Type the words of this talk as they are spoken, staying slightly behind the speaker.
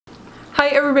Hi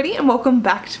everybody and welcome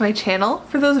back to my channel.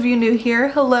 For those of you new here,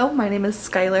 hello, my name is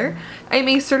Skylar. I'm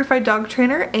a certified dog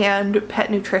trainer and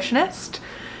pet nutritionist.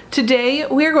 Today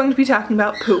we are going to be talking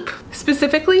about poop.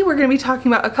 Specifically, we're going to be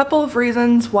talking about a couple of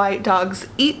reasons why dogs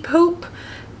eat poop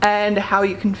and how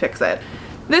you can fix it.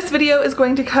 This video is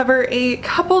going to cover a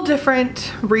couple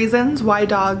different reasons why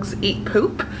dogs eat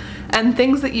poop and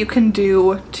things that you can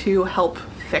do to help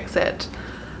fix it.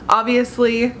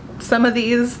 Obviously, some of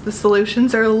these, the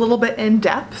solutions are a little bit in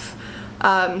depth,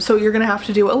 so you're gonna have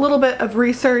to do a little bit of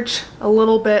research, a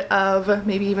little bit of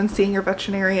maybe even seeing your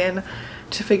veterinarian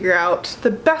to figure out the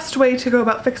best way to go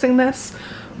about fixing this.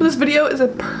 But this video is a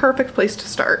perfect place to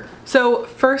start. So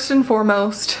first and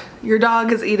foremost, your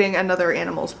dog is eating another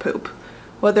animal's poop.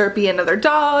 Whether it be another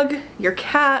dog, your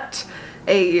cat,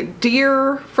 a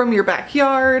deer from your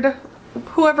backyard,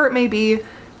 whoever it may be,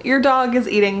 your dog is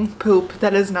eating poop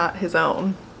that is not his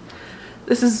own.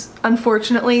 This is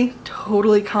unfortunately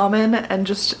totally common and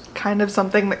just kind of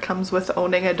something that comes with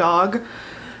owning a dog.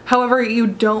 However, you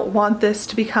don't want this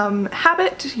to become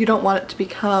habit, you don't want it to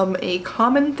become a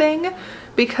common thing,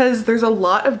 because there's a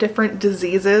lot of different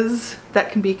diseases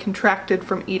that can be contracted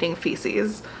from eating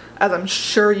feces, as I'm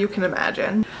sure you can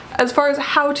imagine. As far as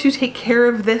how to take care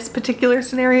of this particular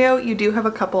scenario, you do have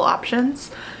a couple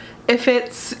options. If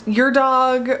it's your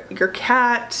dog, your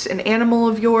cat, an animal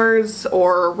of yours,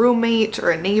 or a roommate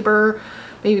or a neighbor,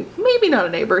 maybe not a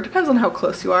neighbor, it depends on how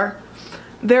close you are.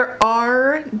 There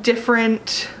are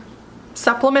different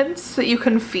supplements that you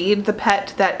can feed the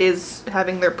pet that is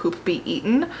having their poop be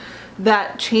eaten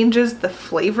that changes the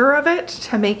flavor of it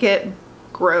to make it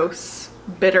gross,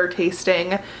 bitter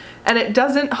tasting, and it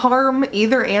doesn't harm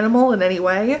either animal in any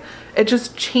way. It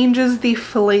just changes the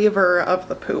flavor of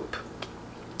the poop.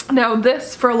 Now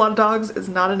this, for a lot of dogs, is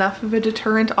not enough of a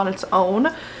deterrent on its own,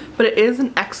 but it is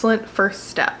an excellent first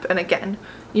step. And again,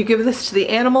 you give this to the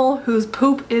animal whose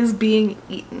poop is being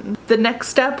eaten. The next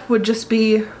step would just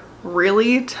be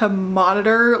really to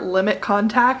monitor, limit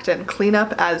contact, and clean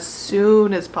up as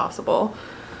soon as possible.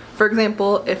 For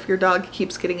example, if your dog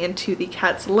keeps getting into the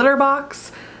cat's litter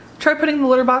box, try putting the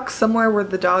litter box somewhere where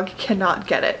the dog cannot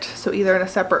get it. So either in a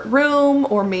separate room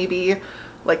or maybe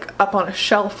like up on a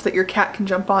shelf that your cat can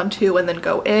jump onto and then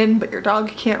go in, but your dog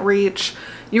can't reach.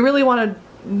 You really want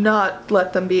to not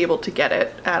let them be able to get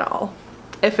it at all.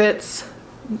 If it's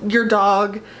your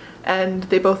dog and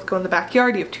they both go in the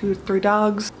backyard, you have 2 or 3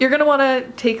 dogs, you're gonna want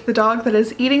to take the dog that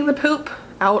is eating the poop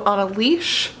out on a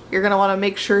leash. You're gonna want to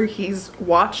make sure he's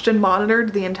watched and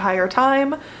monitored the entire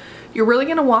time. You're really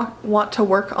gonna want to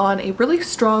work on a really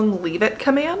strong leave it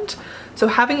command. So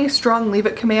having a strong leave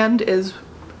it command is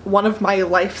one of my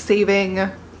life-saving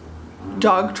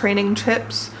dog training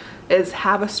tips, is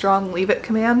have a strong leave it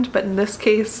command, but in this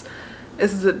case,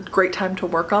 this is a great time to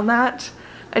work on that.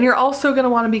 And you're also going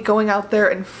to want to be going out there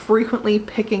and frequently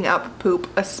picking up poop,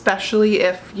 especially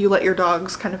if you let your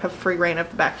dogs kind of have free reign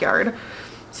of the backyard.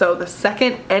 So the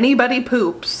second anybody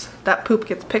poops, that poop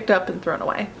gets picked up and thrown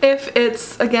away. If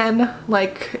it's, again,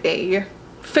 like a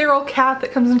feral cat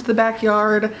that comes into the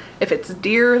backyard, if it's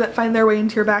deer that find their way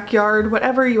into your backyard,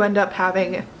 whatever you end up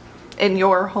having in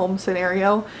your home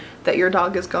scenario that your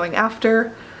dog is going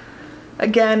after.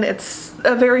 Again, it's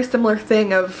a very similar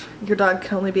thing of your dog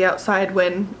can only be outside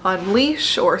when on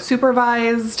leash or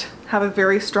supervised. Have a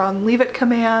very strong leave it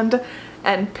command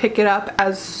and pick it up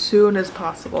as soon as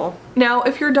possible. Now,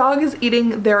 if your dog is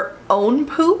eating their own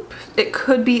poop, it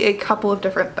could be a couple of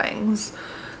different things.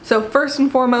 So first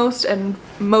and foremost, and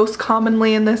most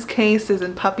commonly in this case, is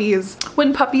in puppies.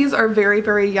 When puppies are very,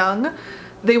 very young,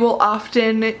 they will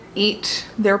often eat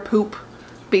their poop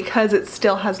because it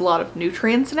still has a lot of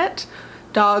nutrients in it.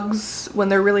 Dogs, when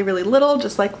they're really, really little,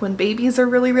 just like when babies are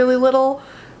really, really little,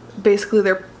 basically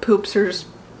their poops are just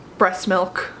breast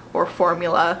milk or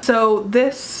formula. So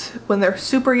this, when they're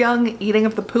super young, eating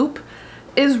of the poop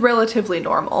is relatively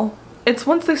normal. It's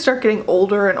once they start getting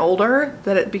older and older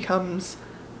that it becomes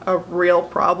a real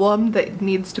problem that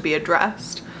needs to be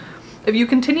addressed. If you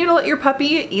continue to let your puppy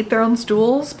eat their own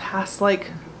stools past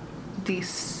like the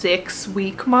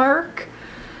 6-week mark,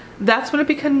 that's when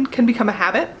it can become a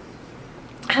habit,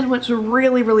 and it's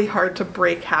really, really hard to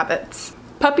break habits.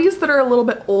 Puppies that are a little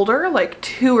bit older, like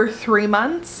 2 or 3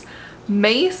 months,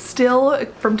 may still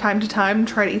from time to time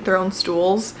try to eat their own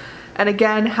stools, and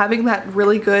again, having that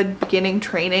really good beginning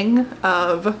training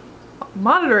of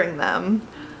monitoring them,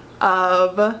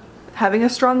 of having a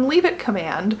strong leave it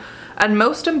command, and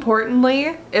most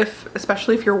importantly,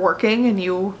 especially if you're working and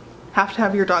you have to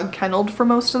have your dog kenneled for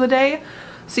most of the day,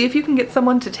 see if you can get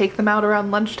someone to take them out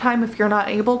around lunchtime if you're not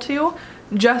able to,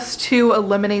 just to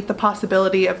eliminate the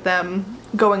possibility of them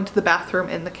going to the bathroom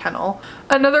in the kennel.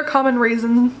 Another common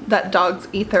reason that dogs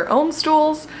eat their own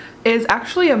stools is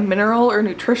actually a mineral or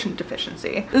nutrition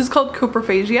deficiency. This is called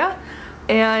coprophagia,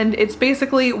 and it's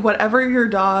basically whatever your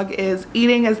dog is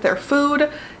eating as their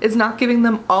food is not giving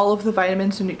them all of the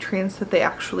vitamins and nutrients that they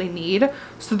actually need,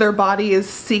 so their body is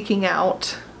seeking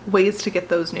out ways to get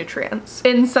those nutrients.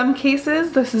 In some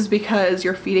cases, this is because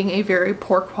you're feeding a very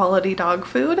poor quality dog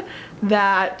food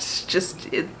that just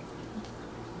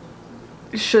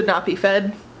should not be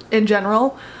fed in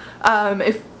general.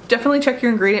 Definitely check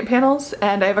your ingredient panels,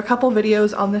 and I have a couple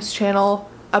videos on this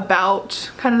channel about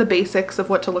kind of the basics of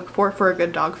what to look for a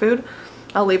good dog food.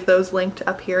 I'll leave those linked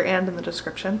up here and in the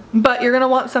description. But you're gonna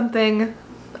want something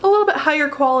a little bit higher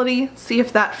quality, see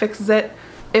if that fixes it.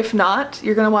 If not,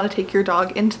 you're gonna wanna take your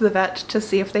dog into the vet to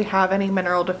see if they have any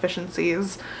mineral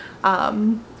deficiencies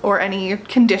or any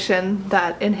condition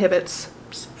that inhibits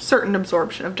certain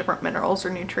absorption of different minerals or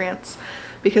nutrients,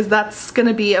 because that's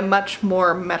gonna be a much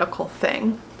more medical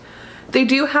thing. They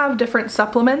do have different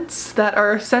supplements that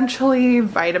are essentially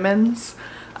vitamins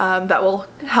that will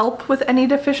help with any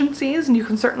deficiencies, and you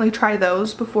can certainly try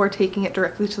those before taking it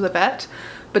directly to the vet,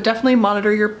 but definitely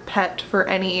monitor your pet for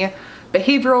any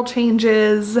behavioral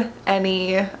changes,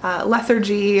 any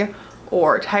lethargy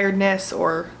or tiredness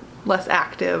or less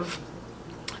active,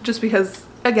 just because,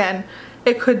 again,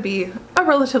 it could be a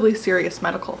relatively serious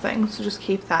medical thing, so just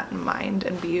keep that in mind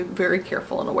and be very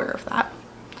careful and aware of that.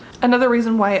 Another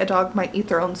reason why a dog might eat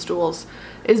their own stools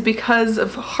is because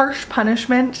of harsh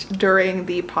punishment during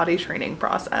the potty training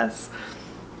process.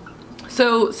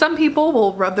 So some people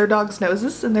will rub their dog's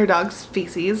noses in their dog's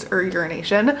feces or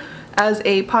urination as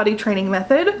a potty training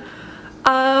method.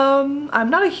 I'm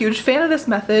not a huge fan of this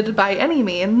method by any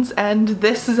means, and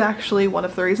this is actually one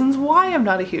of the reasons why I'm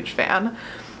not a huge fan.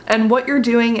 And what you're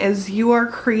doing is you are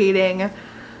creating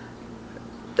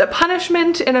a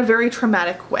punishment in a very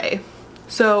traumatic way.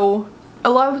 So a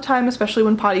lot of the time, especially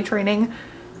when potty training,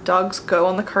 dogs go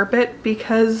on the carpet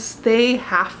because they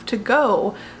have to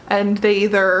go, and they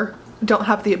either don't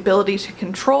have the ability to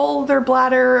control their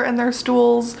bladder and their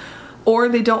stools, or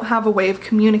they don't have a way of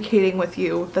communicating with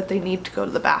you that they need to go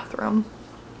to the bathroom.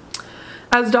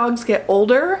 As dogs get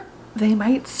older, they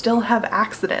might still have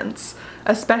accidents,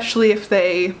 especially if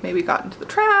they maybe got into the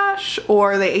trash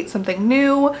or they ate something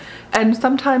new. And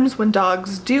sometimes when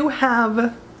dogs do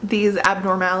have these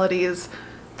abnormalities,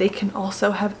 they can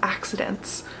also have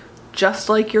accidents, just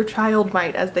like your child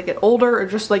might as they get older, or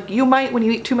just like you might when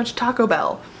you eat too much Taco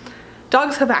Bell.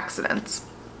 Dogs have accidents.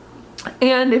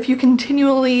 And if you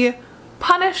continually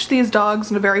punish these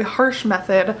dogs in a very harsh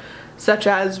method, such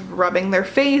as rubbing their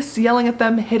face, yelling at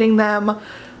them, hitting them, a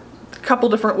couple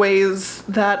different ways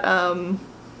that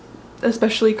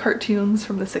especially cartoons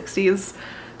from the 60s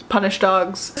punish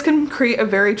dogs, this can create a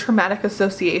very traumatic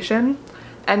association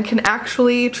and can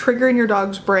actually trigger in your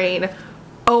dog's brain,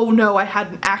 oh no, I had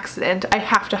an accident, I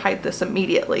have to hide this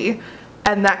immediately.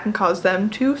 And that can cause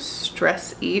them to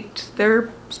stress eat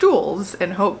their stools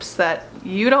in hopes that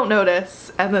you don't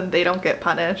notice and then they don't get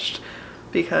punished,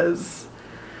 because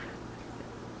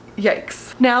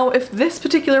yikes. Now, if this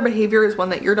particular behavior is one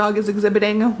that your dog is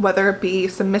exhibiting, whether it be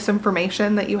some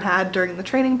misinformation that you had during the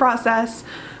training process,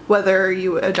 whether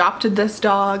you adopted this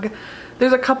dog,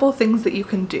 there's a couple things that you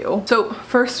can do. So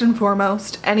first and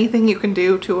foremost, anything you can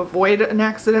do to avoid an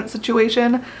accident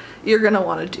situation, you're gonna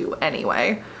wanna do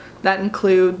anyway. That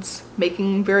includes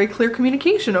making very clear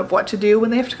communication of what to do when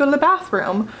they have to go to the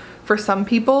bathroom. For some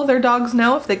people, their dogs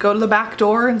know if they go to the back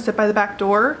door and sit by the back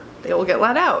door, they will get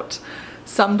let out.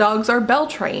 Some dogs are bell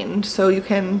trained, so you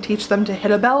can teach them to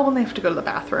hit a bell when they have to go to the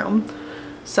bathroom.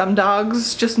 Some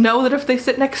dogs just know that if they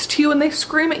sit next to you and they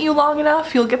scream at you long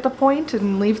enough, you'll get the point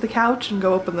and leave the couch and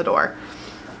go open the door.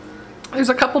 There's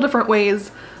a couple different ways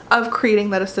of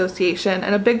creating that association,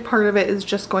 and a big part of it is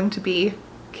just going to be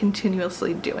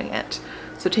continuously doing it.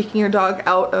 So taking your dog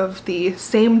out of the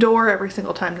same door every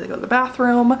single time they go to the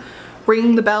bathroom,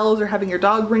 ringing the bells or having your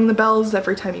dog ring the bells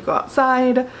every time you go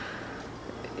outside.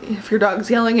 If your dog's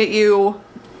yelling at you,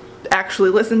 actually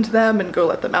listen to them and go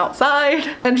let them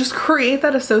outside, and just create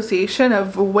that association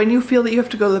of when you feel that you have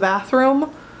to go to the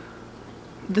bathroom,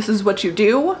 this is what you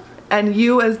do. And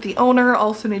you as the owner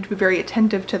also need to be very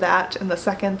attentive to that, and the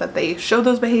second that they show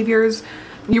those behaviors,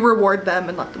 you reward them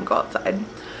and let them go outside.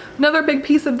 Another big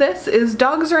piece of this is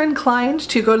dogs are inclined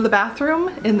to go to the bathroom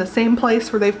in the same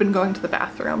place where they've been going to the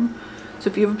bathroom. So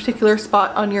if you have a particular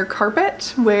spot on your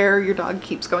carpet where your dog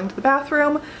keeps going to the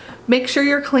bathroom, make sure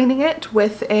you're cleaning it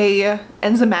with a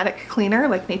enzymatic cleaner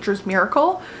like Nature's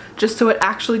Miracle, just so it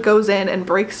actually goes in and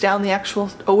breaks down the actual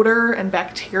odor and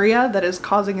bacteria that is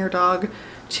causing your dog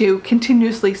to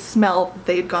continuously smell that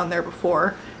they'd gone there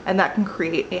before, and that can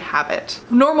create a habit.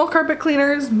 Normal carpet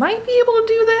cleaners might be able to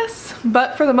do this,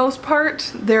 but for the most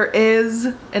part, there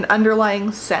is an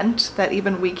underlying scent that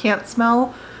even we can't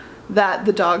smell that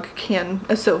the dog can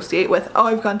associate with, oh,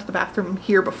 I've gone to the bathroom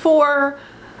here before,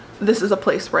 this is a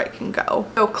place where I can go.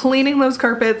 So cleaning those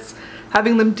carpets,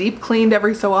 having them deep cleaned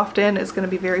every so often is going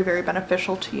to be very, very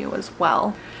beneficial to you as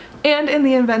well. And in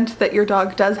the event that your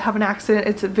dog does have an accident,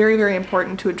 it's very, very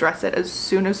important to address it as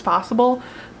soon as possible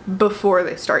before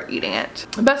they start eating it.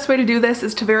 The best way to do this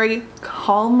is to very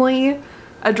calmly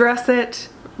address it,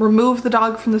 remove the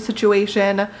dog from the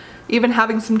situation, even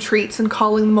having some treats and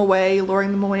calling them away,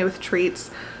 luring them away with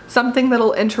treats, something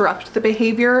that'll interrupt the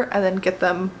behavior and then get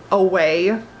them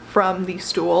away from the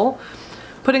stool.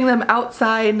 Putting them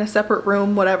outside in a separate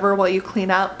room, whatever, while you clean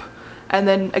up, and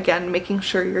then again making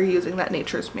sure you're using that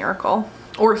Nature's Miracle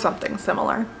or something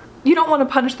similar. You don't want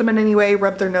to punish them in any way,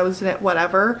 rub their nose in it,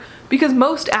 whatever, because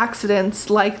most accidents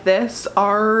like this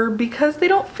are because they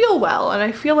don't feel well, and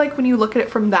I feel like when you look at it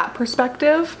from that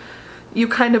perspective, you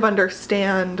kind of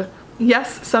understand,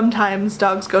 yes, sometimes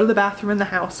dogs go to the bathroom in the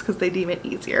house because they deem it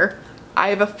easier. I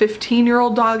have a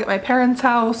 15-year-old dog at my parents'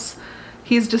 house.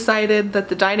 He's decided that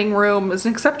the dining room is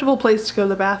an acceptable place to go to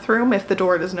the bathroom if the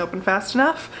door doesn't open fast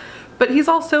enough. But he's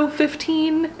also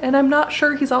 15, and I'm not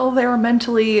sure he's all there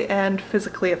mentally and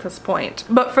physically at this point.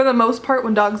 But for the most part,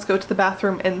 when dogs go to the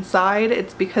bathroom inside,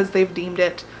 it's because they've deemed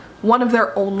it one of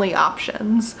their only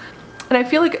options. And I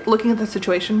feel like looking at the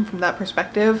situation from that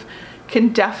perspective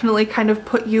can definitely kind of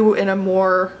put you in a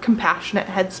more compassionate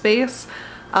headspace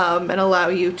and allow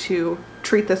you to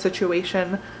treat the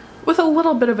situation with a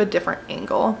little bit of a different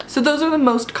angle. So those are the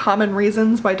most common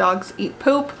reasons why dogs eat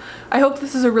poop. I hope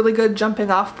this is a really good jumping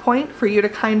off point for you to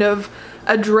kind of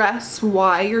address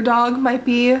why your dog might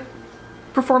be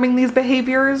performing these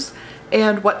behaviors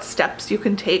and what steps you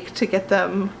can take to get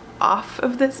them off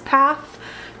of this path.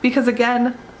 Because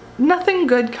again, nothing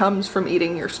good comes from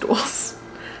eating your stools.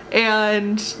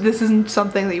 And this isn't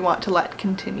something that you want to let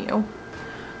continue.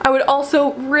 I would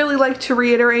also really like to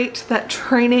reiterate that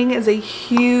training is a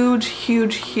huge,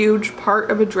 huge, huge part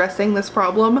of addressing this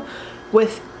problem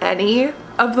with any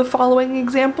of the following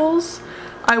examples.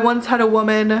 I once had a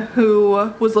woman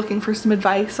who was looking for some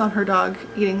advice on her dog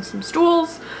eating some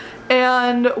stools,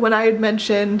 and when I had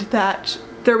mentioned that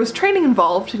there was training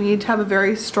involved and you need to have a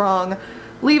very strong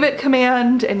leave it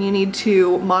command and you need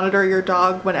to monitor your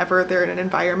dog whenever they're in an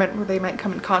environment where they might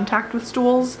come in contact with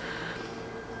stools,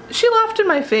 she laughed in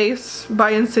my face by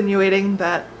insinuating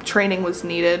that training was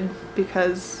needed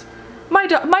because my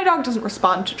dog doesn't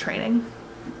respond to training.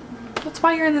 That's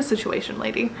why you're in this situation,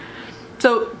 lady.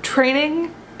 So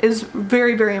training is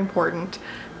very, very important,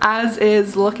 as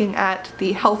is looking at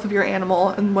the health of your animal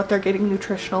and what they're getting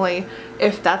nutritionally,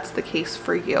 if that's the case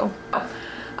for you.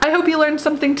 I hope you learned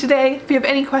something today. If you have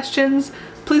any questions,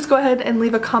 please go ahead and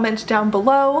leave a comment down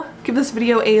below. Give this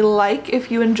video a like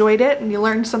if you enjoyed it and you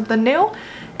learned something new.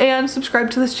 And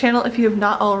subscribe to this channel if you have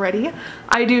not already.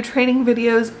 I do training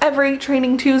videos every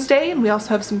Training Tuesday, and we also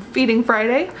have some Feeding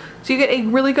Friday. So you get a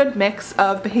really good mix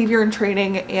of behavior and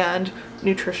training and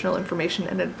nutritional information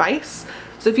and advice.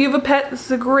 So if you have a pet, this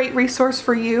is a great resource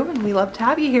for you, and we love to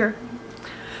have you here.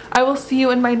 I will see you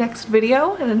in my next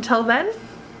video, and until then,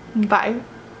 bye.